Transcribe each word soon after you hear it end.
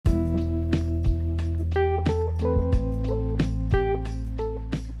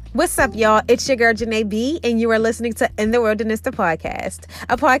What's up, y'all? It's your girl, Janae B, and you are listening to In the Wilderness, the podcast,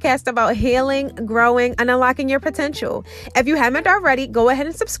 a podcast about healing, growing, and unlocking your potential. If you haven't already, go ahead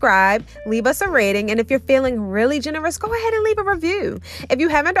and subscribe, leave us a rating, and if you're feeling really generous, go ahead and leave a review. If you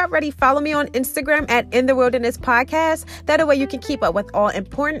haven't already, follow me on Instagram at In the Wilderness Podcast. That way you can keep up with all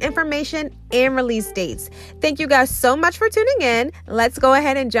important information and release dates. Thank you guys so much for tuning in. Let's go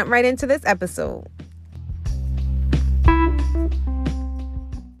ahead and jump right into this episode.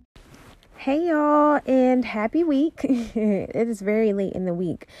 Hey y'all, and happy week. It is very late in the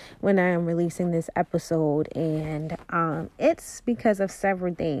week when I am releasing this episode, and it's because of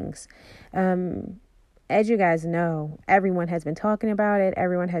several things. As you guys know, everyone has been talking about it.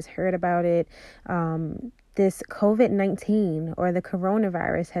 Everyone has heard about it. This COVID-19 or the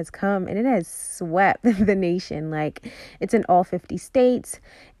coronavirus has come and it has swept the nation. Like, it's in all 50 states,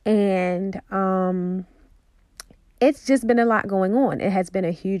 and it's just been a lot going on. It has been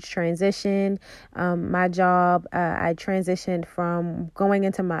a huge transition. My job, I transitioned from going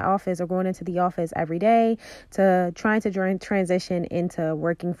into my office or going into the office every day to trying to transition into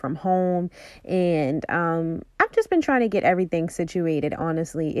working from home. And I've just been trying to get everything situated,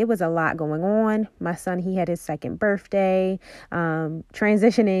 honestly. It was a lot going on. My son, he had his second birthday,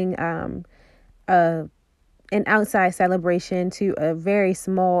 transitioning an outside celebration to a very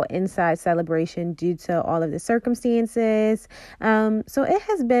small inside celebration due to all of the circumstances. So it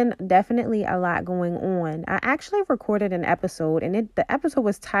has been definitely a lot going on. I actually recorded an episode, and the episode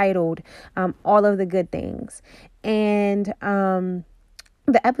was titled All of the Good Things. And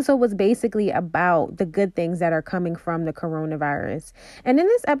the episode was basically about the good things that are coming from the coronavirus. And in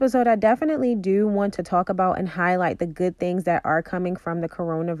this episode, I definitely do want to talk about and highlight the good things that are coming from the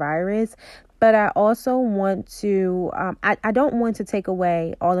coronavirus. But I also want to, I don't want to take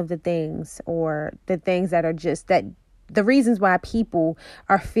away all of the things or the things that are just that the reasons why people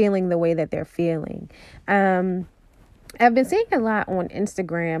are feeling the way that they're feeling. I've been seeing a lot on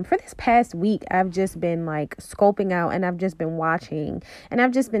Instagram for this past week. I've just been like scoping out, and I've just been watching, and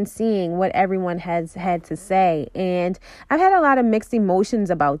I've just been seeing what everyone has had to say. And I've had a lot of mixed emotions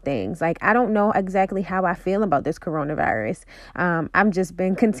about things. Like, I don't know exactly how I feel about this coronavirus. I've just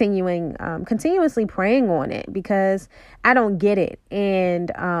been continuously praying on it because I don't get it.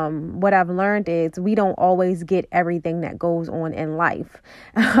 And what I've learned is we don't always get everything that goes on in life.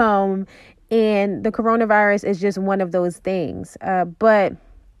 And the coronavirus is just one of those things. But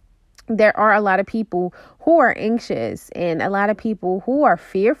there are a lot of people who are anxious and a lot of people who are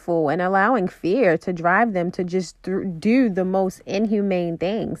fearful and allowing fear to drive them to just do the most inhumane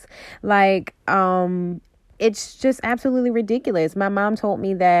things. Like, it's just absolutely ridiculous. My mom told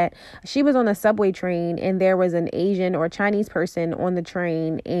me that she was on a subway train and there was an Asian or Chinese person on the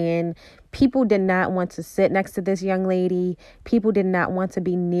train, and people did not want to sit next to this young lady. People did not want to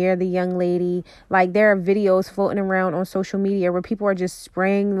be near the young lady. Like, there are videos floating around on social media where people are just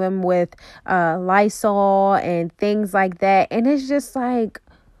spraying them with Lysol and things like that. And it's just like,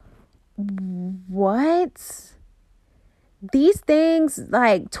 what? These things,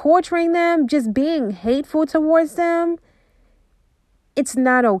 like torturing them, just being hateful towards them, it's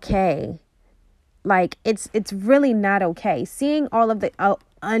not okay. Like, it's really not okay. Seeing all of the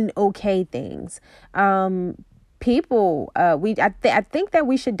un-okay things. People, I think that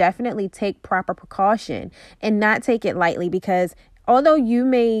we should definitely take proper precaution and not take it lightly, because although you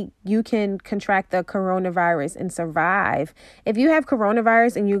can contract the coronavirus and survive, if you have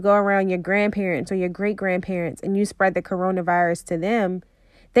coronavirus and you go around your grandparents or your great grandparents and you spread the coronavirus to them,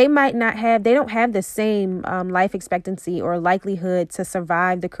 they don't have the same life expectancy or likelihood to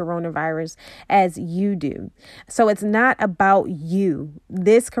survive the coronavirus as you do. So it's not about you.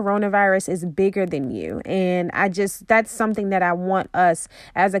 This coronavirus is bigger than you. And that's something that I want us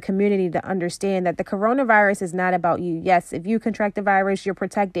as a community to understand, that the coronavirus is not about you. Yes, if you contract the virus, you're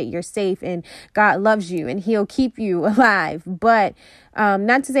protected, you're safe, and God loves you and he'll keep you alive. But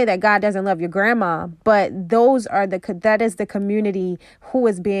not to say that God doesn't love your grandma, but that is the community who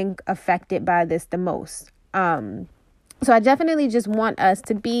is being affected by this the most. So I definitely just want us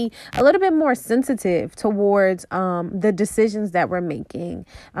to be a little bit more sensitive towards the decisions that we're making.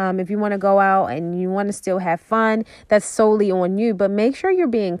 If you want to go out and you want to still have fun, that's solely on you. But make sure you're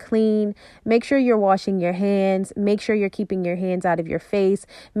being clean. Make sure you're washing your hands. Make sure you're keeping your hands out of your face.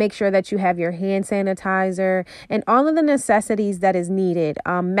 Make sure that you have your hand sanitizer and all of the necessities that is needed.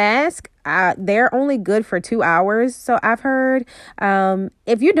 Mask. They're only good for 2 hours. So I've heard,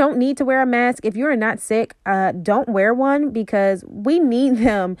 if you don't need to wear a mask, if you're not sick, don't wear one, because we need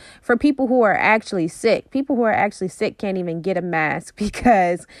them for people who are actually sick. People who are actually sick can't even get a mask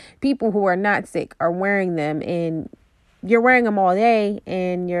because people who are not sick are wearing them, and you're wearing them all day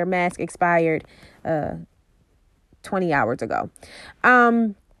and your mask expired 20 hours ago.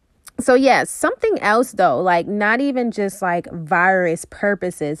 So yeah, something else though, like not even just like virus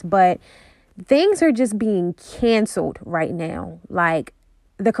purposes, but things are just being canceled right now. Like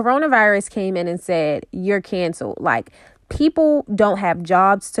the coronavirus came in and said, you're canceled. Like people don't have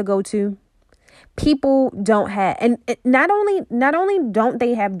jobs to go to. People don't have, and not only don't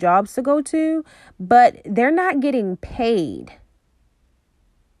they have jobs to go to, but they're not getting paid.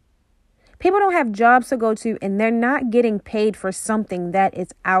 People don't have jobs to go to, and they're not getting paid for something that is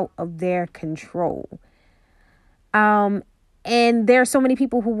out of their control. And there are so many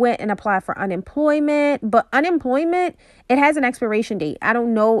people who went and applied for unemployment, but unemployment, it has an expiration date. I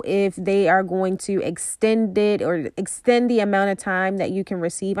don't know if they are going to extend it or extend the amount of time that you can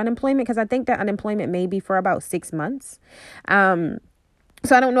receive unemployment, because I think that unemployment may be for about 6 months.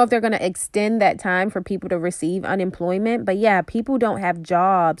 So I don't know if they're going to extend that time for people to receive unemployment. But yeah, people don't have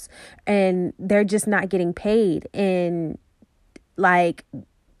jobs and they're just not getting paid. And like,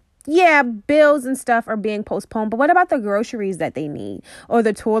 yeah, bills and stuff are being postponed. But what about the groceries that they need or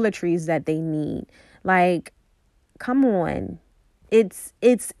the toiletries that they need? Like, come on. It's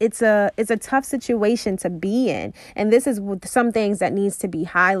a tough situation to be in. And this is some things that needs to be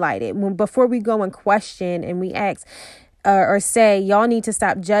highlighted before we go and question and we ask or say, y'all need to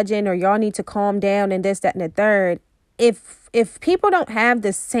stop judging or y'all need to calm down and this, that, and the third. If people don't have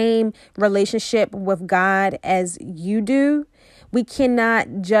the same relationship with God as you do, we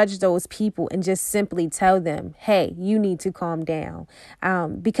cannot judge those people and just simply tell them, hey, you need to calm down,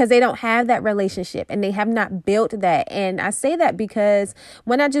 because they don't have that relationship and they have not built that. And I say that because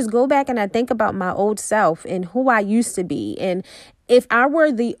when I just go back and I think about my old self and who I used to be, and if I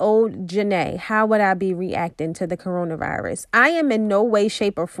were the old Janae, how would I be reacting to the coronavirus? I am in no way,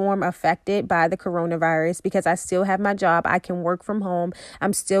 shape, or form affected by the coronavirus because I still have my job. I can work from home.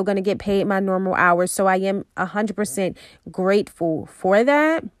 I'm still going to get paid my normal hours. So I am 100% grateful for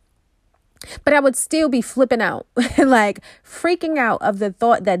that. But I would still be flipping out, like freaking out of the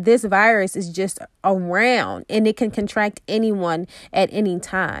thought that this virus is just around and it can contract anyone at any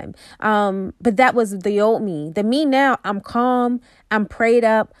time. But that was the old me. The me now, I'm calm, I'm prayed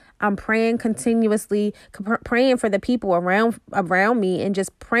up, I'm praying continuously, praying for the people around me and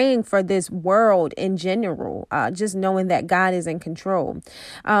just praying for this world in general, just knowing that God is in control.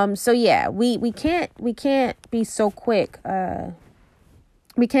 So yeah, we can't be so quick.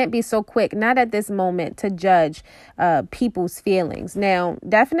 We can't be so quick, not at this moment, to judge people's feelings. Now,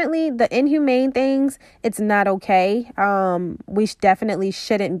 definitely the inhumane things, it's not okay. We definitely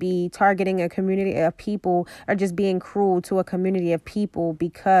shouldn't be targeting a community of people or just being cruel to a community of people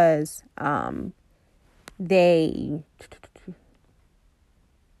because they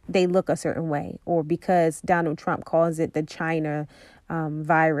look a certain way, or because Donald Trump calls it the China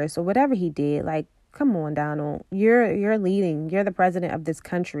virus or whatever he did. Like, come on, Donald, you're leading. You're the president of this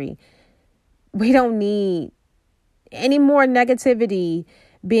country. We don't need any more negativity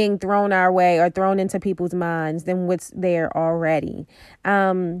being thrown our way or thrown into people's minds than what's there already.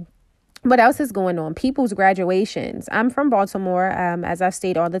 What else is going on? People's graduations. I'm from Baltimore, as I've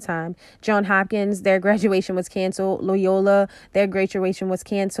stated all the time. Johns Hopkins, their graduation was canceled. Loyola, their graduation was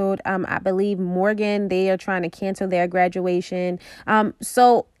canceled. I believe Morgan, they are trying to cancel their graduation.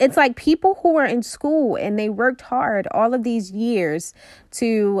 So it's like people who are in school and they worked hard all of these years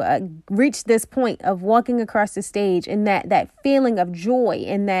to reach this point of walking across the stage, and that feeling of joy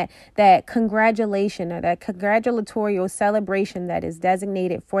and that congratulation or that congratulatory celebration that is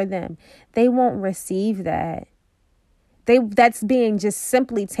designated for them. They won't receive that. That's being just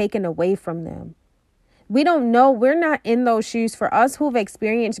simply taken away from them. We don't know. We're not in those shoes. For us who've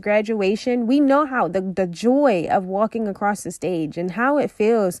experienced graduation, we know how the joy of walking across the stage and how it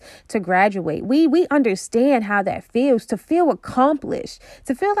feels to graduate. We understand how that feels, to feel accomplished,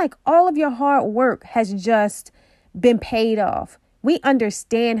 to feel like all of your hard work has just been paid off. We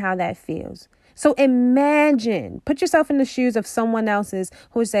understand how that feels. So imagine, put yourself in the shoes of someone else's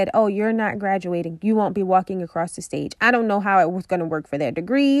who said, oh, you're not graduating. You won't be walking across the stage. I don't know how it was going to work for their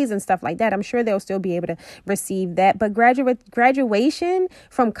degrees and stuff like that. I'm sure they'll still be able to receive that. But graduation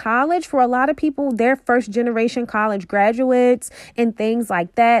from college, for a lot of people, they're first generation college graduates and things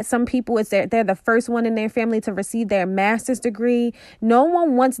like that. Some people, they're the first one in their family to receive their master's degree. No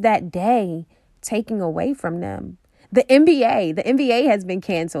one wants that day taken away from them. The NBA has been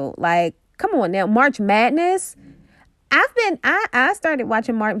canceled. Like, come on now, March Madness. I started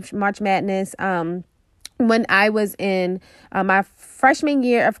watching March Madness when I was in my freshman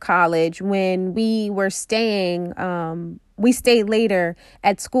year of college, when we were staying we stayed later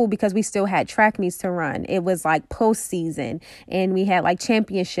at school because we still had track meets to run. It was like postseason, and we had like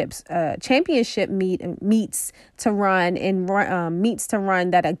championship meets to run, and meets to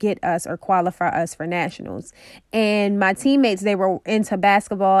run that'll get us or qualify us for nationals. And my teammates, they were into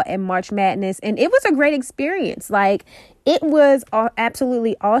basketball and March Madness, and it was a great experience. Like, it was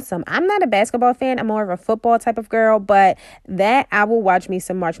absolutely awesome. I'm not a basketball fan. I'm more of a football type of girl, but that I will watch me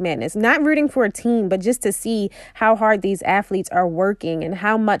some March Madness. Not rooting for a team, but just to see how hard these athletes are working and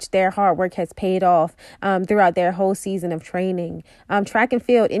how much their hard work has paid off throughout their whole season of training. Track and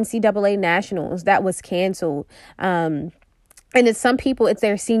field, NCAA Nationals, that was canceled. And it's some people, it's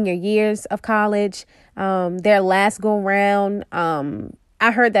their senior years of college, their last go round. I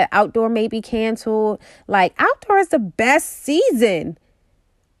heard that outdoor may be canceled. Like, outdoor is the best season.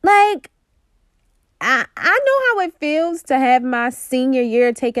 Like, I know how it feels to have my senior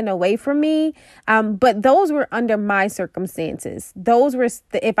year taken away from me. But those were under my circumstances. Those were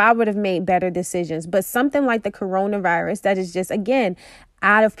if I would have made better decisions. But something like the coronavirus that is just, again,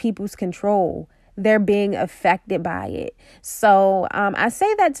 out of people's control. They're being affected by it. So I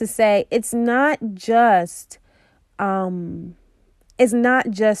say that to say it's not just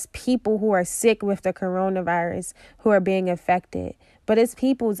people who are sick with the coronavirus who are being affected, but it's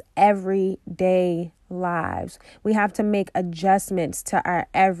people's everyday lives. We have to make adjustments to our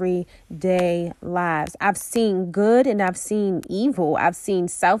everyday lives. I've seen good and I've seen evil. I've seen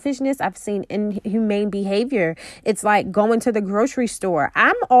selfishness. I've seen inhumane behavior. It's like going to the grocery store.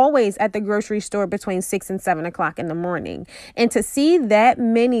 I'm always at the grocery store between 6 and 7 o'clock in the morning. And to see that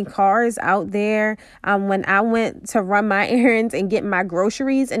many cars out there when I went to run my errands and get my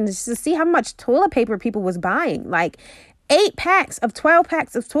groceries, and just to see how much toilet paper people was buying, like 8 packs of 12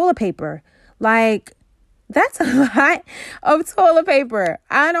 packs of toilet paper. Like, that's a lot of toilet paper.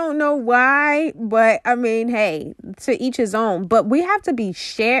 I don't know why, but I mean, hey, to each his own. But we have to be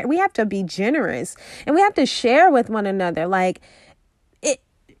we have to be generous, and we have to share with one another. Like,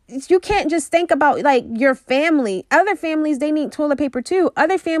 you can't just think about like your family. Other families, they need toilet paper too.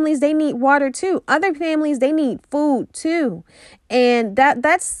 Other families, they need water too. Other families, they need food too. And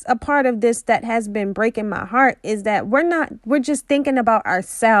that's a part of this that has been breaking my heart, is that we're just thinking about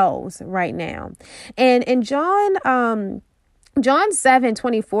ourselves right now. And in John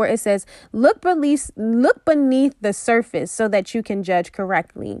 7:24, it says, look beneath the surface so that you can judge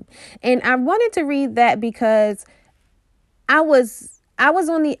correctly. And I wanted to read that because I was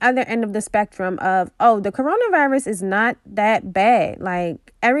on the other end of the spectrum of, the coronavirus is not that bad.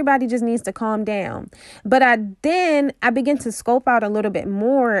 Like, everybody just needs to calm down. But I began to scope out a little bit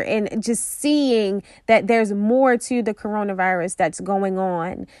more, and just seeing that there's more to the coronavirus that's going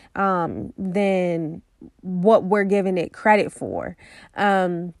on than what we're giving it credit for.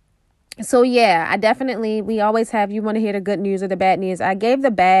 So yeah, we always have, you want to hear the good news or the bad news. I gave the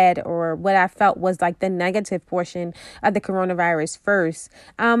bad, or what I felt was like the negative portion of the coronavirus first.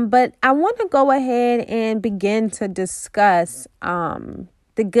 But I want to go ahead and begin to discuss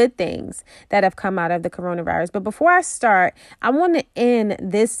the good things that have come out of the coronavirus. But before I start, I want to end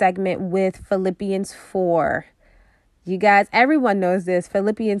this segment with Philippians 4. You guys, everyone knows this,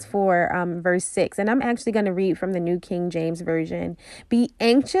 Philippians 4, verse 6. And I'm actually going to read from the New King James Version. Be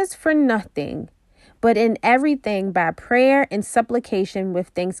anxious for nothing, but in everything by prayer and supplication with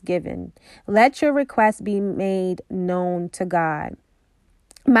thanksgiving. Let your requests be made known to God.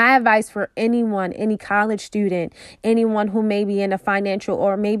 My advice for anyone, any college student, anyone who may be in a financial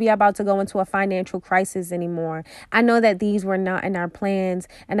or maybe about to go into a financial crisis anymore. I know that these were not in our plans,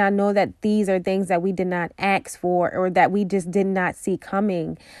 and I know that these are things that we did not ask for or that we just did not see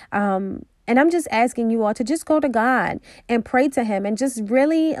coming. And I'm just asking you all to just go to God and pray to him and just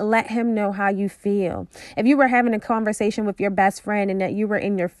really let him know how you feel. If you were having a conversation with your best friend and that you were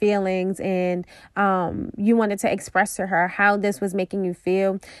in your feelings and you wanted to express to her how this was making you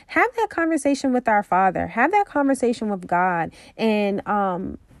feel, have that conversation with our Father. Have that conversation with God, and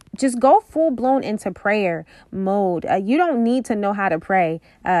just go full blown into prayer mode. You don't need to know how to pray.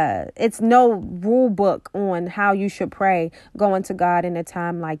 It's no rule book on how you should pray going to God in a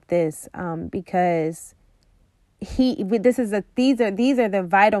time like this, because these are the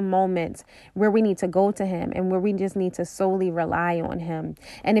vital moments where we need to go to him and where we just need to solely rely on him.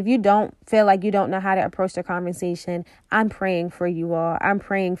 And if you don't feel like you don't know how to approach the conversation, I'm praying for you all. I'm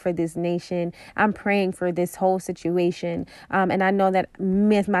praying for this nation. I'm praying for this whole situation. And I know that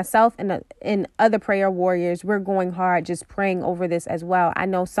myself and other prayer warriors, we're going hard just praying over this as well. I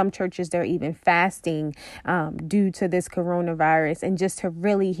know some churches, they're even fasting due to this coronavirus, and just to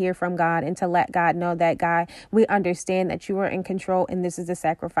really hear from God and to let God know that, God, we understand that you are in control, and this is a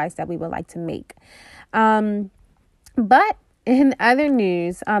sacrifice that we would like to make. But But in other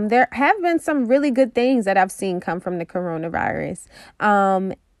news, there have been some really good things that I've seen come from the coronavirus.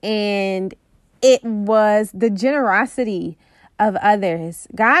 And it was the generosity of others.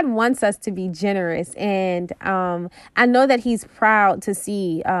 God wants us to be generous. And I know that he's proud to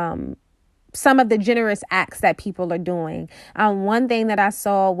see some of the generous acts that people are doing. One thing that I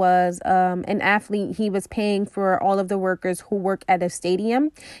saw was an athlete. He was paying for all of the workers who work at a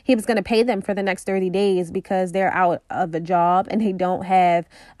stadium. He was going to pay them for the next 30 days because they're out of a job and they don't have,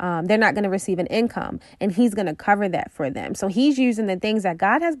 they're not going to receive an income, and he's going to cover that for them. So he's using the things that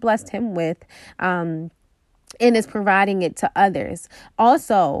God has blessed him with, and is providing it to others.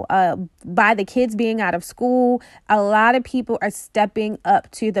 Also, by the kids being out of school, a lot of people are stepping up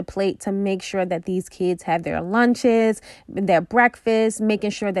to the plate to make sure that these kids have their lunches, their breakfast,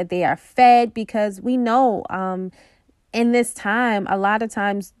 making sure that they are fed, because we know in this time, a lot of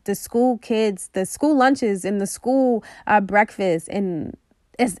times the school kids, the school lunches and the school breakfast and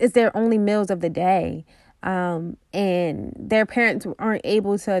is their only meals of the day. And their parents aren't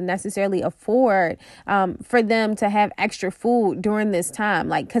able to necessarily afford for them to have extra food during this time,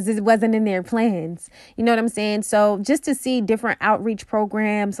 like, because it wasn't in their plans. You know what I'm saying? So just to see different outreach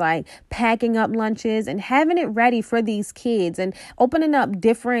programs, like packing up lunches and having it ready for these kids and opening up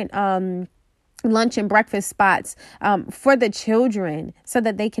different lunch and breakfast spots for the children so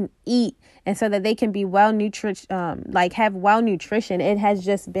that they can eat and so that they can be well have well nutrition. It has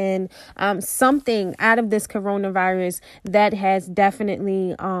just been something out of this coronavirus that has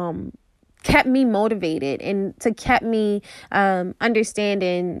definitely kept me motivated and to kept me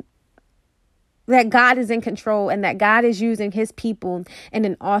understanding that God is in control and that God is using his people in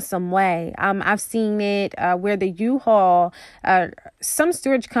an awesome way. I've seen it where the U-Haul, some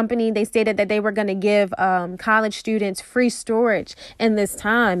storage company, they stated that they were going to give college students free storage in this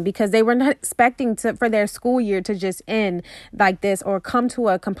time because they were not expecting for their school year to just end like this or come to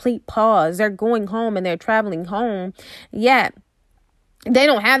a complete pause. They're going home and they're traveling home. Yet they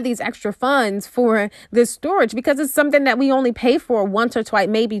don't have these extra funds for this storage because it's something that we only pay for once or twice,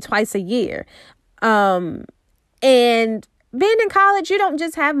 maybe twice a year. And being in college, you don't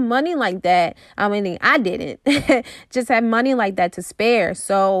just have money like that. I mean, I didn't just have money like that to spare.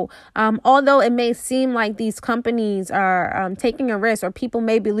 So, although it may seem like these companies are taking a risk, or people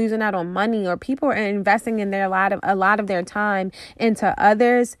may be losing out on money, or people are investing in a lot of their time into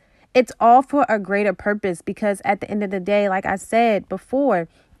others, it's all for a greater purpose, because at the end of the day, like I said before,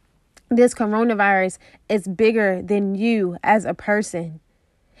 this coronavirus is bigger than you as a person.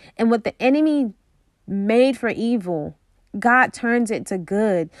 And what the enemy made for evil, God turns it to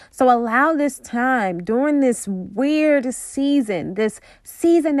good. So allow this time during this weird season, this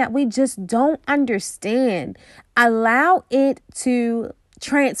season that we just don't understand, allow it to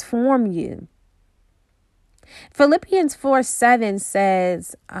transform you. Philippians 4:7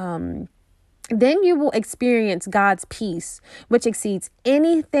 says, then you will experience God's peace, which exceeds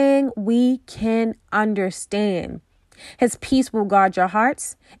anything we can understand. His peace will guard your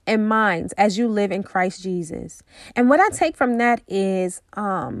hearts and minds as you live in Christ Jesus. And what I take from that is,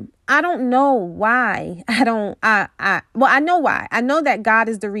 I don't know why. I know why. I know that God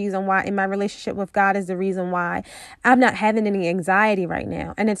is the reason why, in my relationship with God is the reason why I'm not having any anxiety right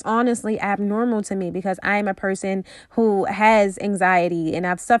now. And it's honestly abnormal to me because I am a person who has anxiety and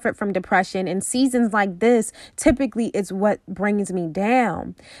I've suffered from depression, and seasons like this typically is what brings me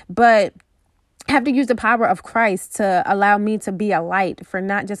down. But have to use the power of Christ to allow me to be a light for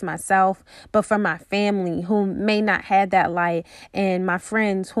not just myself, but for my family who may not have that light, and my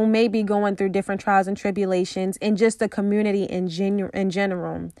friends who may be going through different trials and tribulations, and just the community in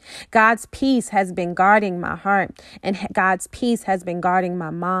general. God's peace has been guarding my heart, and God's peace has been guarding my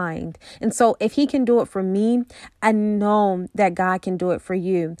mind. And so if he can do it for me, I know that God can do it for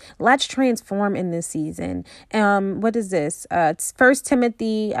you. Let's transform in this season. What is this? It's 1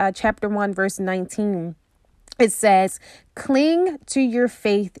 Timothy chapter 1, verse 19. It says, cling to your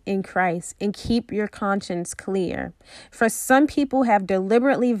faith in Christ and keep your conscience clear. For some people have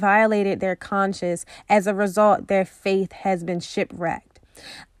deliberately violated their conscience. As a result, their faith has been shipwrecked.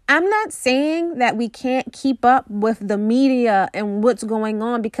 I'm not saying that we can't keep up with the media and what's going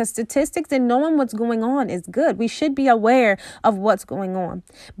on, because statistics and knowing what's going on is good. We should be aware of what's going on.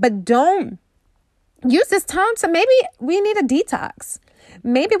 But don't use this time to, maybe we need a detox.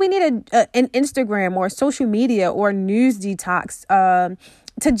 Maybe we need an Instagram or social media or news detox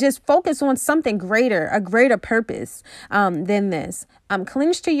to just focus on something greater, a greater purpose than this.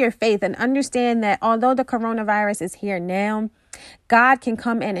 Cling to your faith and understand that although the coronavirus is here now, God can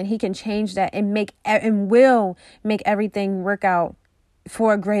come in and he can change that and will make everything work out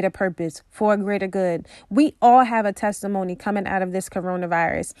for a greater purpose, for a greater good. We all have a testimony coming out of this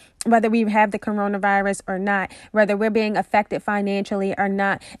coronavirus, whether we have the coronavirus or not, whether we're being affected financially or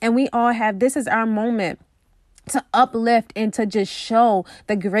not. And we all have, this is our moment to uplift and to just show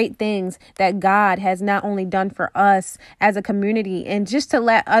the great things that God has not only done for us as a community, and just to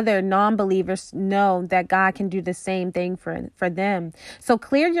let other non-believers know that God can do the same thing for them. So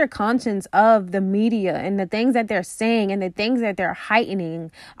clear your conscience of the media and the things that they're saying and the things that they're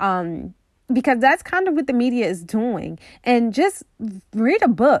heightening, because that's kind of what the media is doing. And just read a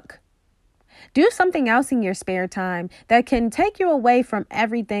book. Do something else in your spare time that can take you away from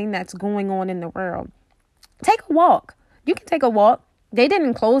everything that's going on in the world. Take a walk. You can take a walk. They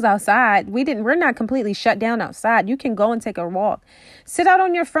didn't close outside. We're not completely shut down outside. You can go and take a walk. Sit out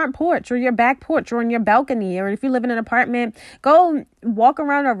on your front porch or your back porch or on your balcony. Or if you live in an apartment, go walk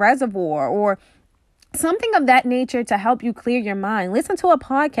around a reservoir or something of that nature to help you clear your mind. Listen to a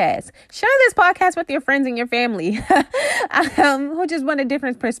podcast. Share this podcast with your friends and your family who just want a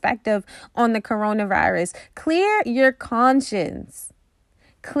different perspective on the coronavirus. Clear your conscience.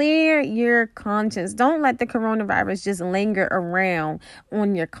 Clear your conscience. Don't let the coronavirus just linger around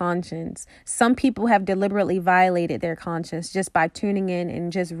on your conscience. Some people have deliberately violated their conscience just by tuning in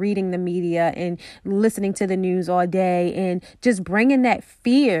and just reading the media and listening to the news all day and just bringing that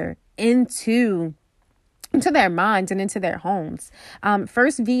fear into their minds and into their homes.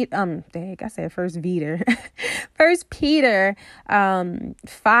 First Peter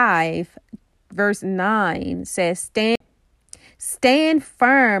 5 verse 9 says, Stand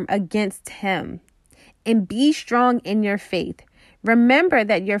firm against him and be strong in your faith. Remember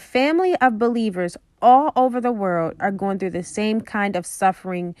that your family of believers all over the world are going through the same kind of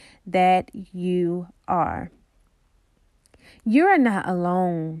suffering that you are. You are not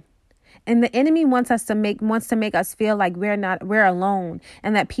alone. And the enemy wants to make us feel like we're alone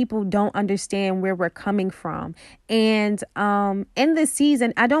and that people don't understand where we're coming from. And in this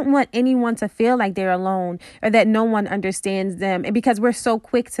season, I don't want anyone to feel like they're alone or that no one understands them. And because we're so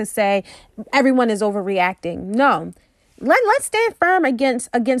quick to say everyone is overreacting. No. Let's stand firm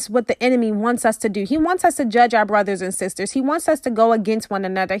against what the enemy wants us to do. He wants us to judge our brothers and sisters. He wants us to go against one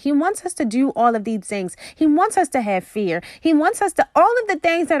another. He wants us to do all of these things. He wants us to have fear. He wants us to, all of the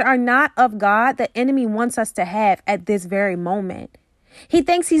things that are not of God, the enemy wants us to have at this very moment. He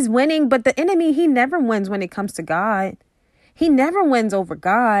thinks he's winning, but the enemy, he never wins when it comes to God. He never wins over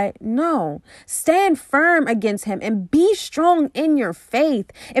God. No. Stand firm against him and be strong in your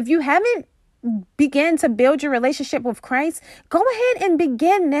faith. If you haven't begin to build your relationship with Christ, go ahead and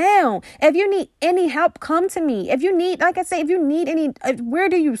begin now. If you need any help, come to me. If you need, like I say, if you need any, where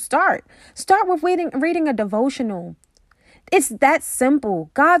do you start? Start with reading a devotional. It's that simple.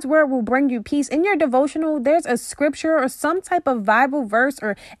 God's word will bring you peace. In your devotional, there's a scripture or some type of Bible verse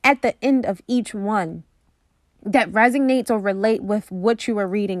or at the end of each one that resonates or relate with what you are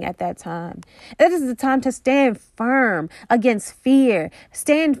reading at that time. It is the time to stand firm against fear,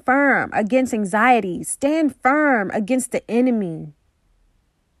 stand firm against anxiety, stand firm against the enemy.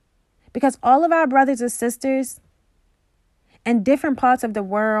 Because all of our brothers and sisters in different parts of the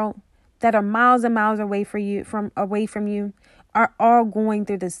world that are miles and miles away from you are all going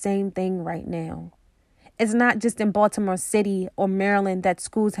through the same thing right now. It's not just in Baltimore City or Maryland that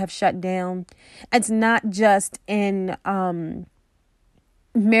schools have shut down. It's not just in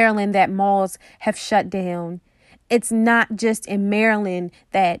Maryland that malls have shut down. It's not just in Maryland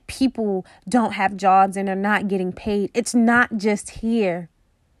that people don't have jobs and are not getting paid. It's not just here.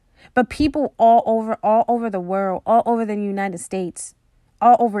 But people all over the world, all over the United States,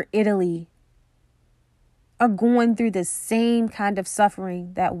 all over Italy are going through the same kind of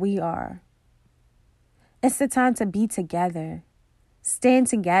suffering that we are. It's the time to be together, stand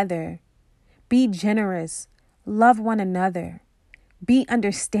together, be generous, love one another, be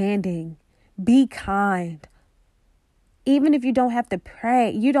understanding, be kind. Even if you don't have to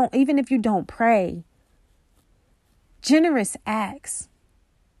pray, even if you don't pray, generous acts.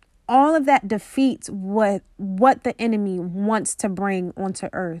 All of that defeats what the enemy wants to bring onto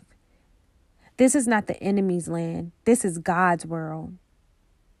earth. This is not the enemy's land. This is God's world.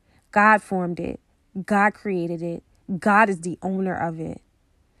 God formed it. God created it. God is the owner of it.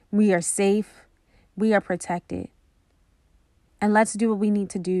 We are safe. We are protected. And let's do what we need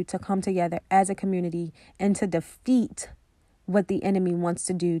to do to come together as a community and to defeat what the enemy wants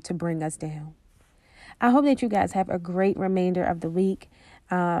to do to bring us down. I hope that you guys have a great remainder of the week.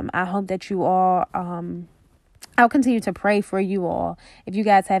 I hope that you all, I'll continue to pray for you all. If you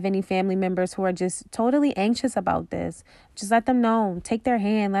guys have any family members who are just totally anxious about this, just let them know. Take their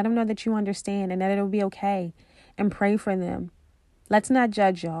hand. Let them know that you understand and that it'll be okay. And pray for them. Let's not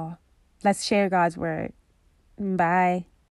judge, y'all. Let's share God's word. Bye.